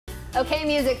Okay,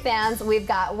 music fans, we've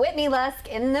got Whitney Lusk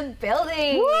in the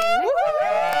building. Woo!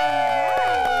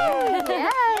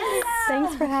 Yes.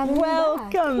 Thanks for having me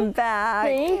back. Welcome back.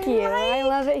 Thank you. I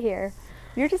love it here.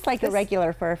 You're just like a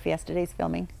regular for our Fiesta Days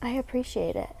filming. I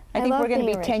appreciate it. I think love we're going to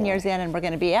being be a 10 years regular. in, and we're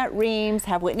going to be at Reams,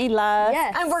 have Whitney Lusk.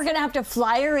 Yes. And we're going to have to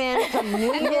fly her in from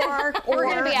New York or We're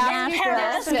gonna be out in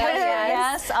Paris. Nashville.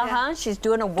 Yes, She's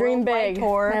doing a Dream worldwide big.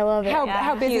 tour. I love it.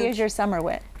 How busy Huge. is your summer,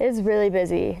 Whit? It's really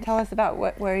busy. Tell us about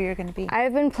where you're going to be.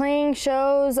 I've been playing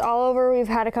shows all over. We've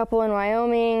had a couple in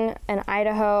Wyoming and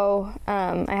Idaho.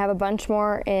 I have a bunch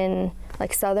more in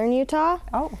like southern Utah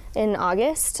in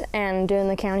August and doing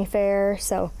the county fair.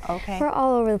 So we're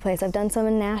all over the place. I've done some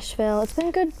in Nashville. It's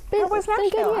been good. How was It's been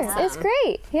Nashville? good year. Awesome. It's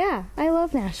great. Yeah, I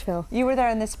love Nashville. You were there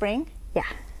in the spring? Yeah.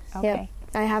 Okay. Yep.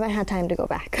 I haven't had time to go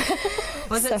back.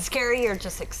 Was it scary or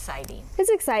just exciting?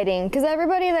 It's exciting because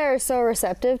everybody there is so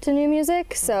receptive to new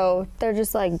music. So they're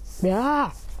just like,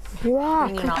 yeah, you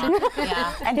rock.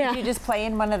 Yeah. And did you just play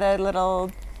in one of the little...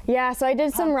 Yeah, so I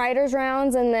did some writers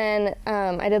rounds, and then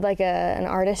I did like an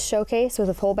artist showcase with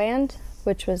a full band,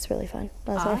 which was really fun.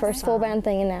 That was my first full band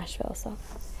thing in Nashville.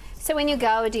 So when you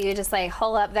go, do you just like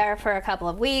hole up there for a couple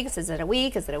of weeks? Is it a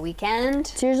week? Is it a weekend?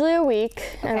 It's usually a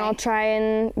week, and I'll try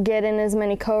and get in as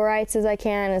many co-writes as I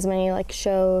can, as many like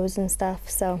shows and stuff.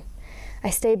 So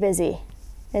I stay busy.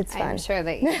 It's fun. I'm sure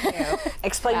that you do.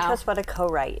 Explain to us what a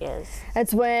co-write is.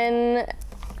 It's when,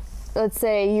 let's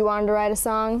say you wanted to write a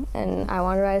song and I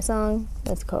wanted to write a song,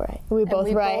 that's co-write. We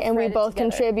both write and we both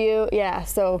contribute. Yeah,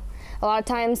 so a lot of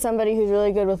times somebody who's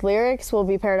really good with lyrics will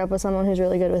be paired up with someone who's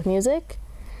really good with music.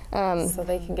 So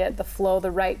they can get the flow,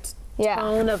 the right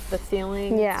tone of the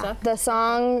feeling and stuff? The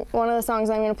song, one of the songs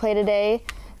I'm going to play today,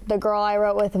 the girl I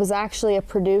wrote with was actually a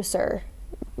producer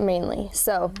mainly.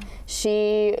 So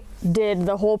she did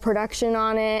the whole production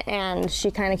on it, and she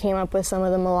kind of came up with some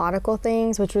of the melodical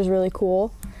things, which was really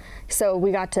cool. So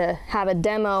we got to have a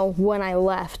demo when I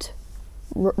left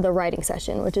the writing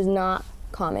session, which is not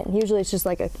common. Usually it's just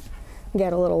like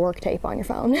get a little work tape on your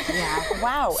phone. Yeah.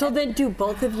 Wow. So then do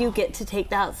both of you get to take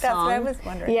that song? That's what I was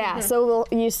wondering. Yeah, so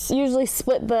you usually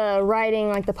split the writing,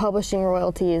 like the publishing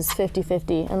royalties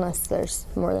 50-50, unless there's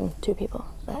more than two people.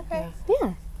 But,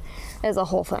 yeah, it's a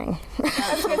whole thing.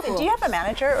 I was gonna say, do you have a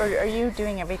manager, or are you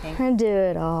doing everything? I do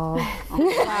it all.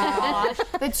 Wow.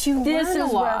 But you This learn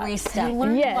is a lot. where we step. You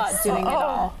learn a Yes. lot doing it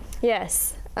all.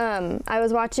 Yes. I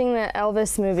was watching the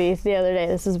Elvis movie the other day,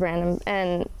 this is random,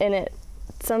 and in it,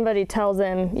 somebody tells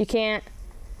him, you can't,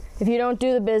 if you don't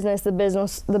do the business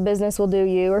will do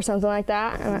you, or something like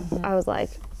that. And I was like,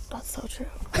 that's so true.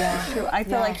 Yeah, true. I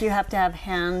feel like you have to have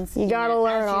hands. You gotta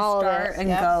learn all of it. and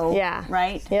go. Yeah.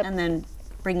 Right. Yep. And then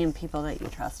bring in people that you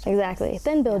trust. Exactly.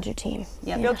 Then build your team.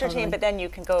 Yeah. Build your team, but then you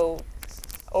can go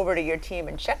over to your team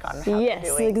and check on how Yes,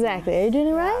 they're doing. exactly. Are you doing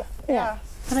it right? Yeah.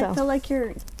 But I feel like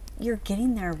you're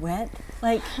getting there, Whit.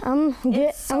 Like I'm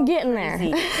getting there.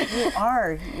 crazy. You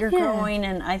are. You're growing,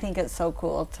 and I think it's so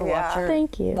cool to watch your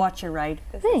Thank you. watch your ride.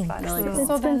 This is fun. Really It's cool.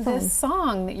 So been then fun. this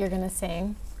song that you're going to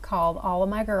sing, called All of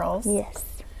My Girls, Yes.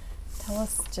 tell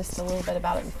us just a little bit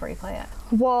about it before you play it.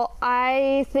 Well,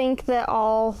 I think that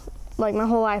like my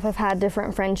whole life I've had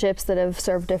different friendships that have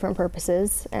served different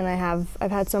purposes, and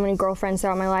I've had so many girlfriends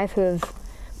throughout my life who have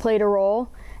played a role,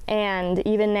 and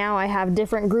even now I have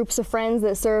different groups of friends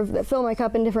that fill my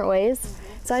cup in different ways.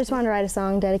 So I just wanted to write a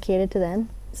song dedicated to them.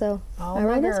 So All I My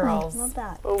wrote this one. Girls. Love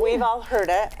that. Well, we've all heard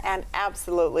it and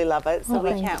absolutely love it, so we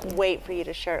thank can't wait for you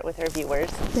to share it with our viewers.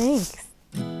 Thanks.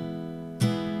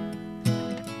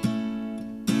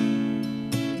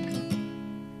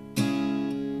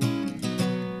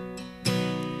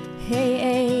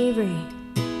 Hey Avery,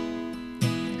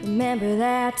 remember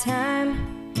that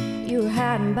time you were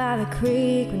hiding by the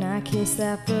creek when I kissed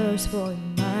that first boy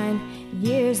of mine?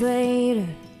 Years later,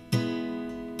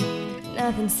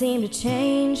 nothing seemed to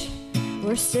change.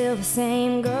 We're still the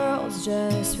same girls,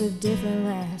 just with different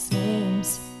last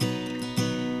names. And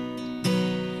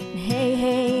hey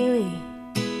Haley,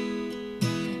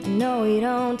 I know we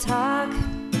don't talk,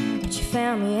 but you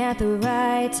found me at the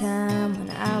right time when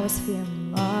I was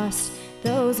feeling lost.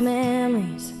 Those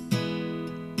memories,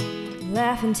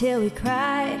 laugh until we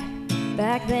cried.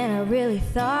 Back then I really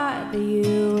thought that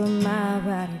you were my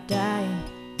ride or die.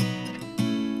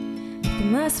 But there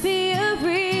must be a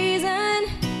reason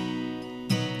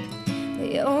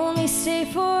they only stay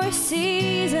for a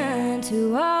season.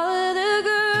 To all of the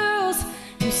girls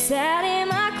who sat in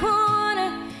my corner,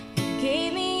 who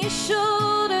gave me a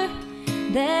shoulder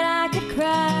that I could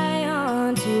cry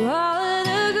on. To all of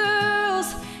the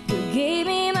girls who gave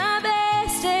me my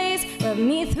best days, loved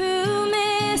me through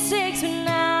mistakes when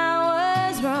I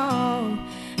was wrong.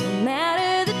 No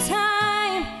matter the time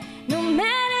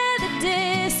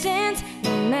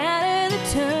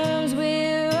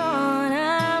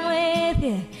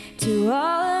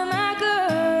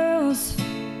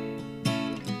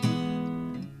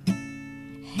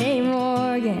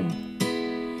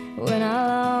Morgan. When I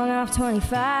long off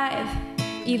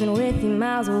 25, even with you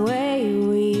miles away,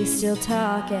 we still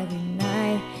talk every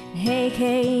night. Hey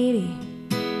Katie,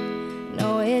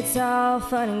 no, it's all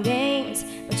fun and games,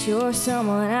 but you're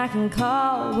someone I can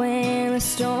call when the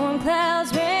storm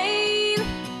clouds rain.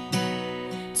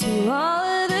 To all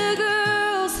of the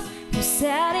girls who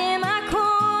sat in my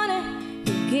corner,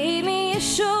 who gave me a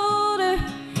shoulder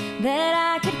that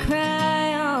I could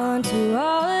cry on. To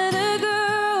all of the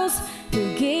girls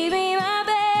who gave me my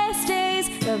best days,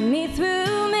 loved me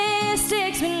through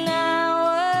mistakes when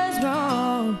I was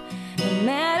wrong. No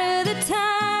matter the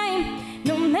time,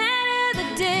 no matter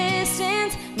the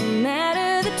distance, no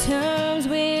matter the terms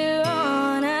we're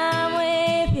on, I'm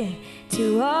with you.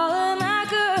 To all of my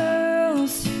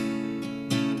girls.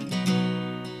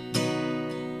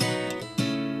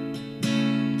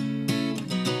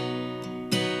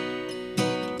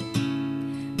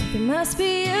 But there must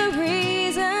be a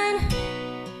reason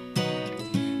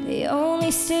they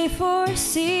only stay for a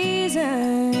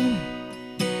season.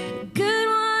 Good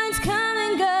ones come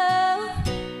and go,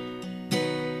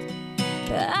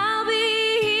 but I'll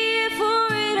be here for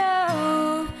it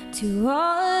all. To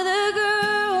all of the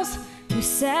girls who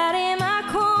sat in my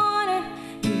corner,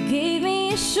 who gave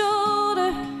me a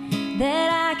shoulder that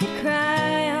I could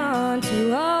cry on.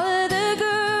 To all of the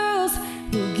girls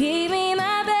who gave me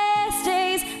my best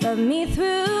days, loved me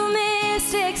through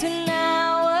mistakes when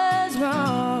I was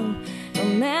wrong. No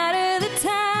matter the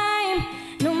time,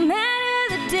 no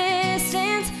matter the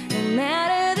distance, no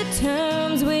matter the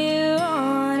terms we're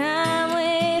on, I'm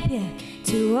with you.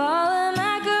 To all of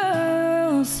my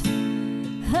girls,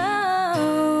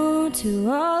 oh, to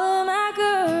all of my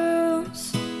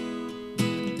girls.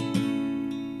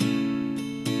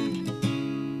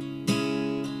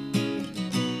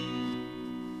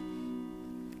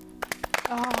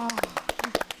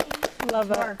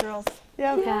 Love it. Girls.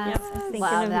 Yep. Yes. Thinking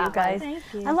Love of that you guys. Thank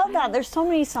you. I love that. There's so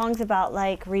many songs about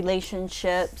like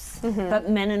relationships, but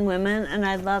men and women, and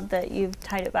I love that you've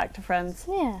tied it back to friends.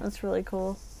 Yeah. That's really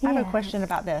cool. I have a question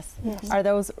about this. Are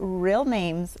those real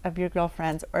names of your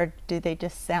girlfriends, or do they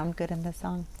just sound good in the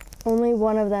song? Only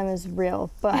one of them is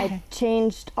real, but I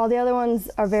changed. All the other ones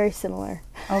are very similar.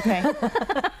 Okay.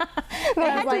 But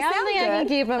I was like, I don't think I can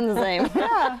keep them the same.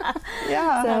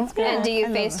 Yeah. That's good. And do you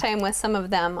FaceTime with some of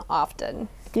them often?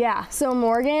 Yeah, so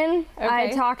Morgan, I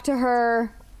Okay. talk to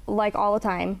her like all the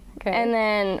time. Okay. And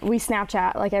then we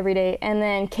Snapchat like every day. And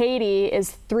then Katie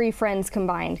is 3 friends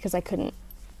combined because I couldn't.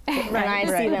 And I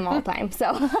see them all the time. So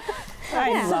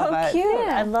I love So it. cute.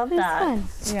 I love it's that. fun.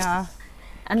 Yeah.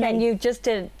 And then you just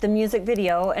did the music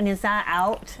video, and is that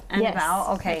out and Yes,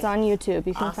 about? Okay. it's on YouTube.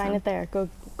 You can Awesome. find it there. Go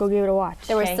give it a watch.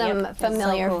 There were Okay, some yep. It's so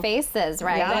familiar cool. faces,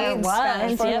 right? Yeah, there was. And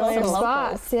Yep, familiar some locals.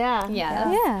 spots. Yeah.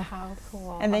 Yeah. Yeah. How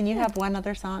cool. And then you have one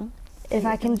other song. If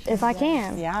I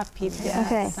can. Yeah, Pete.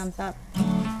 Okay. Thumbs up.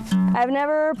 I've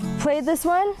never played this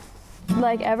one,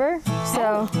 like ever.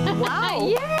 So, Wow.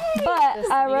 Yay! but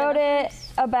I wrote it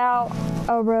about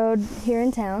a road here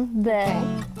in town that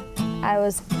I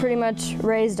was pretty much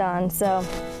raised on. So,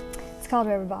 it's called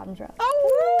River Bottoms Road.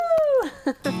 Oh,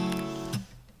 woo!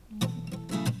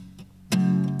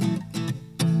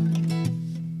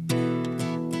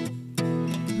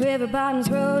 River Bottoms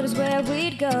Road is where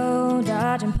we'd go,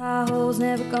 dodging potholes,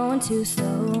 never going too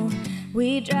slow.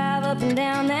 We'd drive up and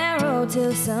down that road till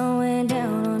the sun went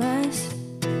down on us.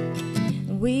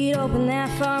 And we'd open that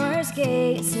farmer's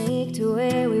gate, sneak to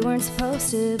where we weren't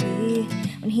supposed to be.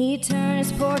 When he turned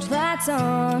his porch lights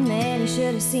on, man, you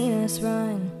should have seen us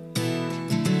run.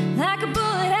 Like a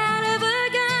bullet out of a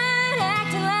gun,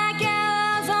 acting like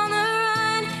outlaws on the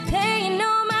run, paying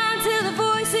no mind to the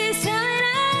voices telling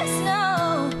us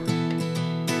no.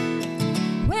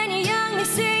 When you're young, they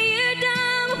say you're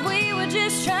dumb, but we were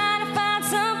just trying to find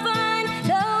some fun.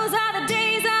 Those are the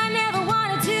days I never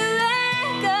wanted to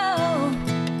let go.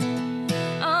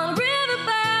 On River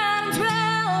Bottoms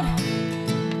Road,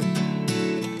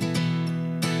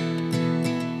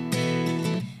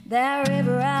 that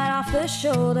river right off the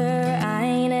shoulder, I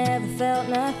ain't ever felt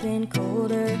nothing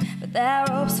colder. But that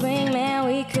rope swing, man,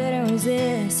 we couldn't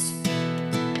resist.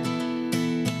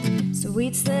 So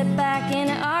we'd slip back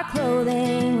into our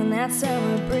clothing when that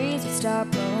summer breeze would start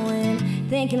blowing,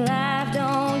 thinking life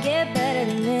don't get better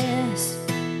than this.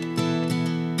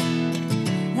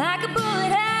 Like a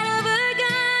bullet out of a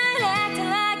gun, acting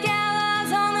like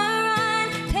outlaws on the run,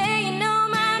 paying no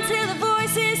mind to the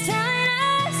voices telling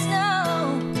us no.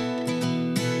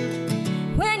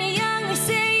 When you're young, they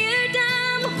say you're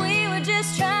dumb, but we were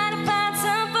just trying to find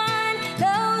some fun.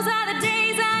 Those are the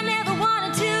days I never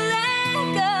wanted to let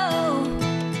go.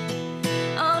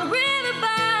 On River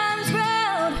Bottoms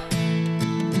Road.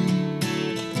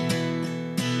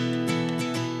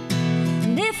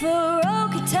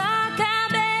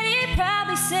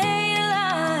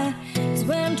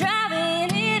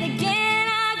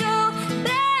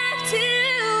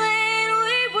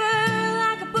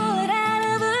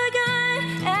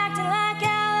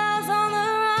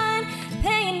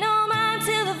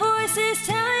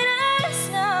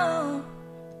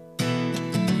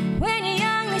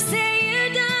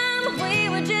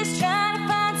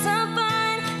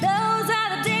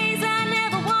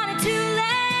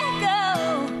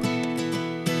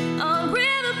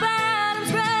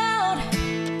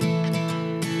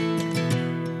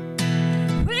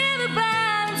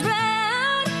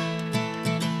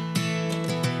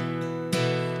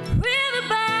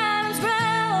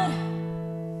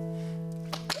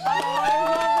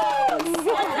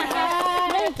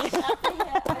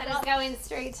 going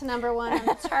straight to #1 on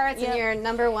the charts, and you're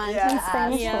 #1 to us.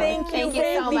 Thank you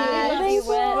so much.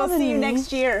 We'll see you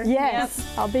next year. Yes,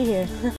 I'll be here.